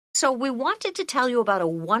So we wanted to tell you about a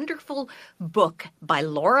wonderful book by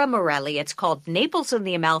Laura Morelli. It's called Naples and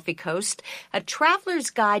the Amalfi Coast, A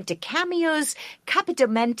Traveler's Guide to Cameos,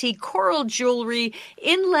 Capidimenti, Coral Jewelry,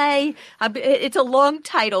 Inlay. It's a long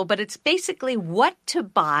title, but it's basically what to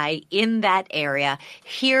buy in that area.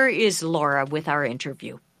 Here is Laura with our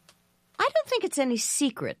interview. I don't think it's any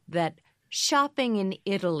secret that shopping in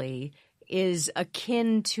Italy is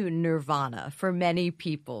akin to nirvana for many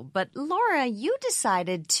people. But Laura, you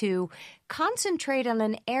decided to concentrate on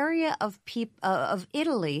an area of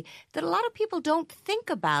Italy that a lot of people don't think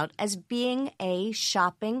about as being a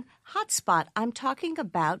shopping hotspot. I'm talking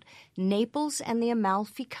about Naples and the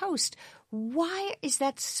Amalfi Coast. Why is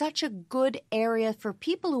that such a good area for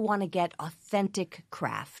people who want to get authentic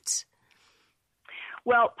crafts?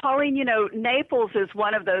 Well, Pauline, Naples is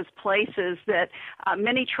one of those places that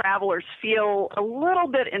many travelers feel a little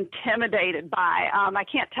bit intimidated by. I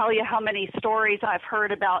can't tell you how many stories I've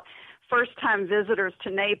heard about first-time visitors to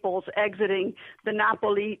Naples exiting the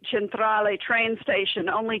Napoli Centrale train station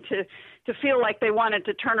only to feel like they wanted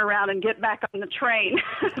to turn around and get back on the train.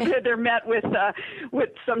 They're met with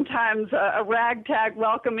sometimes a ragtag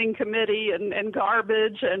welcoming committee and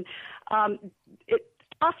garbage and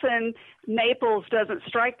often, Naples doesn't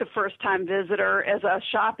strike the first-time visitor as a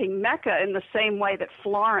shopping mecca in the same way that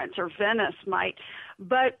Florence or Venice might,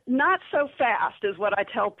 but not so fast is what I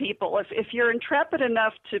tell people. If you're intrepid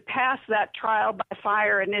enough to pass that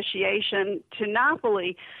trial-by-fire initiation to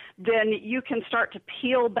Napoli, then you can start to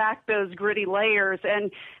peel back those gritty layers,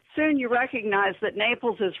 and soon you recognize that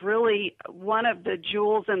Naples is really one of the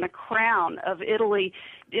jewels in the crown of Italy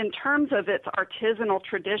in terms of its artisanal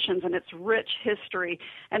traditions and its rich history.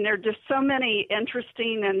 And there are just so many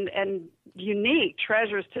interesting and unique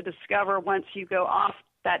treasures to discover once you go off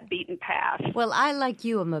that beaten path. Well, I, like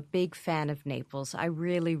you, am a big fan of Naples. I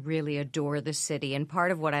really, really adore the city. And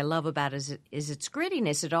part of what I love about it is its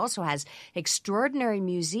grittiness. It also has extraordinary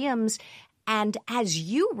museums. And as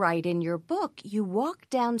you write in your book, you walk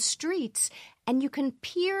down streets and you can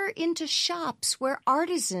peer into shops where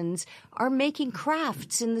artisans are making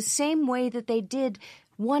crafts in the same way that they did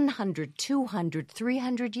 100, 200,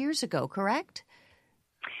 300 years ago, correct?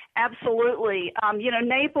 Absolutely.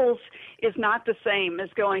 Naples is not the same as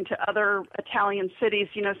going to other Italian cities.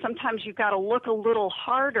 Sometimes you've got to look a little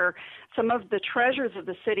harder. Some of the treasures of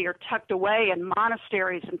the city are tucked away in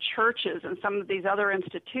monasteries and churches and some of these other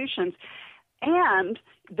institutions. And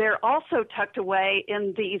they're also tucked away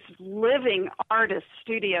in these living artist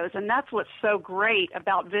studios. And that's what's so great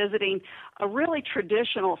about visiting a really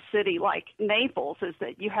traditional city like Naples, is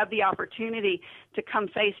that you have the opportunity to come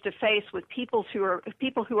face to face with people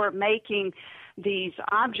who are making these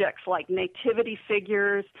objects like nativity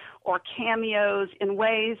figures or cameos in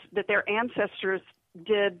ways that their ancestors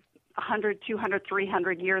did 100, 200,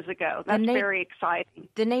 300 years ago. That's very exciting.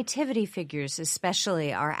 The nativity figures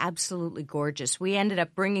especially are absolutely gorgeous. We ended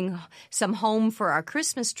up bringing some home for our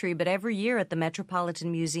Christmas tree, but every year at the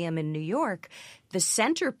Metropolitan Museum in New York, the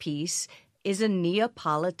centerpiece is a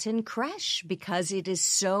Neapolitan creche because it is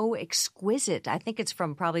so exquisite. I think it's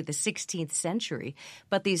from probably the 16th century,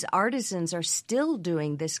 but these artisans are still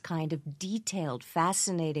doing this kind of detailed,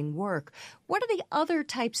 fascinating work. What are the other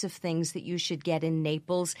types of things that you should get in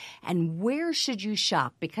Naples, and where should you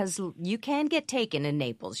shop? Because you can get taken in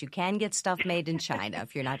Naples. You can get stuff made in China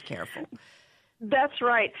if you're not careful. That's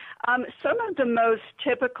right. Some of the most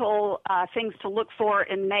typical things to look for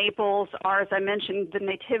in Naples are, as I mentioned, the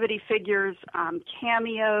nativity figures,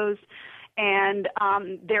 cameos, and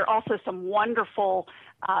there are also some wonderful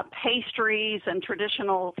pastries and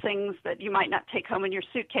traditional things that you might not take home in your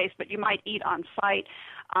suitcase, but you might eat on site.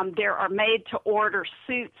 There are made-to-order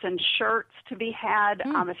suits and shirts to be had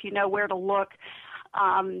if you know where to look.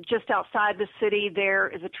 Just outside the city, there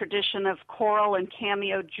is a tradition of coral and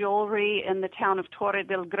cameo jewelry in the town of Torre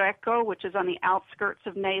del Greco, which is on the outskirts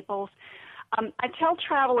of Naples. I tell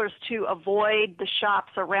travelers to avoid the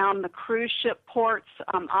shops around the cruise ship ports.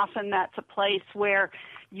 Often that's a place where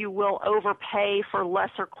you will overpay for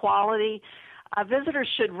lesser quality. Visitors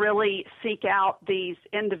should really seek out these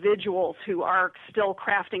individuals who are still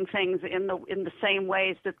crafting things in the same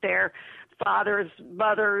ways that their fathers,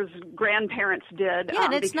 mothers, grandparents did,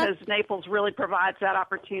 because Naples really provides that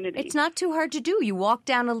opportunity. It's not too hard to do. You walk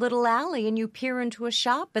down a little alley and you peer into a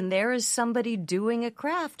shop, and there is somebody doing a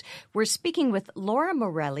craft. We're speaking with Laura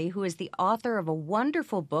Morelli, who is the author of a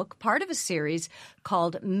wonderful book, part of a series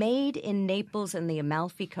called Made in Naples and the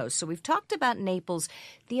Amalfi Coast. So we've talked about Naples.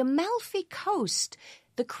 The Amalfi Coast,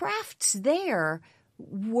 the crafts there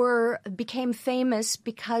became famous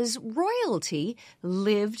because royalty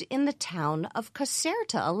lived in the town of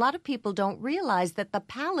Caserta. A lot of people don't realize that the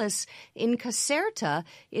palace in Caserta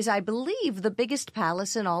is, I believe, the biggest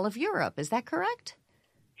palace in all of Europe. Is that correct?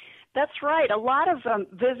 That's right. A lot of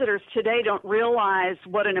visitors today don't realize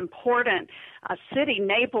what an important city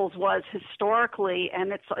Naples was historically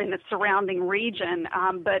and its surrounding region.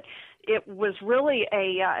 But it was really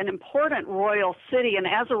an important royal city, and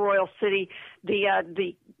as a royal city,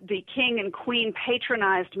 the king and queen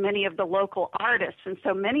patronized many of the local artists, and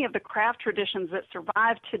so many of the craft traditions that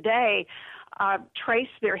survive today trace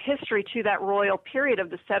their history to that royal period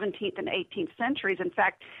of the 17th and 18th centuries. In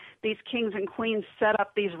fact, these kings and queens set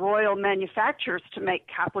up these royal manufacturers to make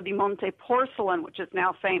Capodimonte porcelain, which is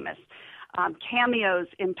now famous. Cameos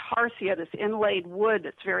in tarsia, this inlaid wood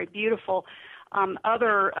that's very beautiful.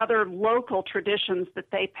 Other local traditions that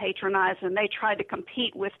they patronized, and they tried to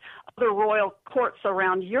compete with other royal courts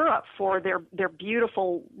around Europe for their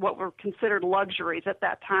beautiful, what were considered luxuries at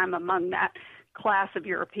that time among that class of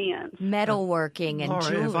Europeans. Metalworking and Laura,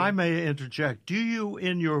 jewelry. if I may interject, do you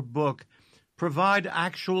in your book provide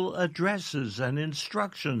actual addresses and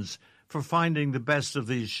instructions for finding the best of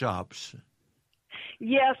these shops?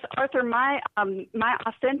 Yes, Arthur, my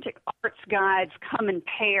authentic arts guides come in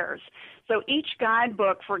pairs. So each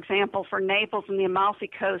guidebook, for example, for Naples and the Amalfi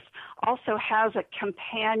Coast, also has a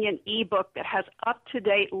companion ebook that has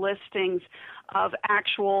up-to-date listings of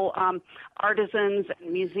actual artisans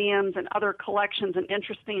and museums and other collections and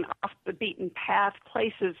interesting off-the-beaten-path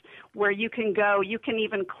places where you can go. You can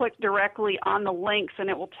even click directly on the links, and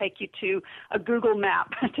it will take you to a Google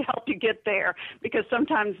map to help you get there, because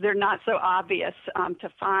sometimes they're not so obvious to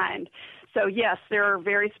find. So, yes, there are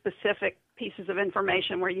very specific pieces of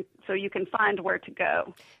information so you can find where to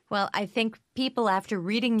go. Well, I think people, after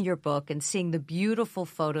reading your book and seeing the beautiful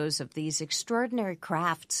photos of these extraordinary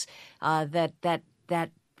crafts that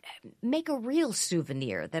make a real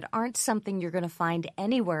souvenir, that aren't something you're going to find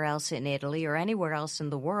anywhere else in Italy or anywhere else in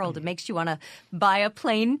the world. It makes you want to buy a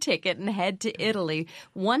plane ticket and head to Italy.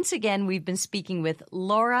 Once again, we've been speaking with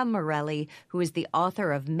Laura Morelli, who is the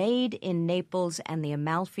author of Made in Naples and the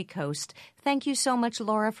Amalfi Coast. Thank you so much,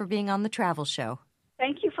 Laura, for being on the Travel Show.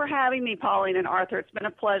 Thank you for having me, Pauline and Arthur. It's been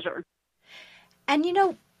a pleasure. And you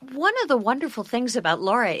know, one of the wonderful things about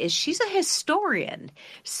Laura is she's a historian.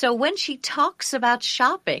 So when she talks about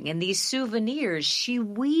shopping and these souvenirs, she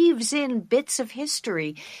weaves in bits of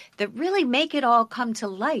history that really make it all come to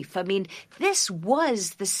life. I mean, this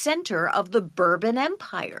was the center of the Bourbon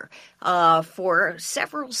Empire for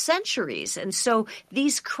several centuries. And so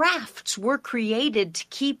these crafts were created to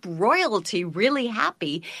keep royalty really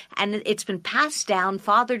happy. And it's been passed down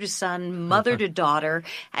father to son, mother to daughter.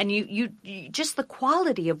 And you just the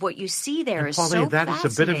quality of what you see there is Pauline, so that fascinating.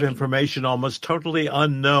 is a bit of information almost totally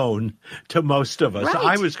unknown to most of us. Right.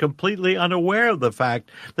 I was completely unaware of the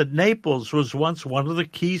fact that Naples was once one of the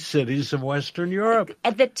key cities of Western Europe.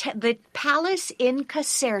 The palace in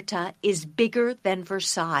Caserta is bigger than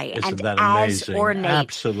Versailles. Isn't and that as amazing? ornate.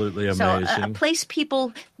 Absolutely amazing. So a place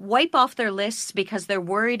people wipe off their lists because they're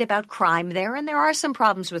worried about crime there, and there are some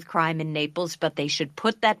problems with crime in Naples, but they should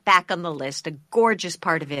put that back on the list, a gorgeous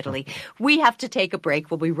part of Italy. We have to take a break.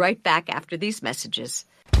 We'll be right back after these messages.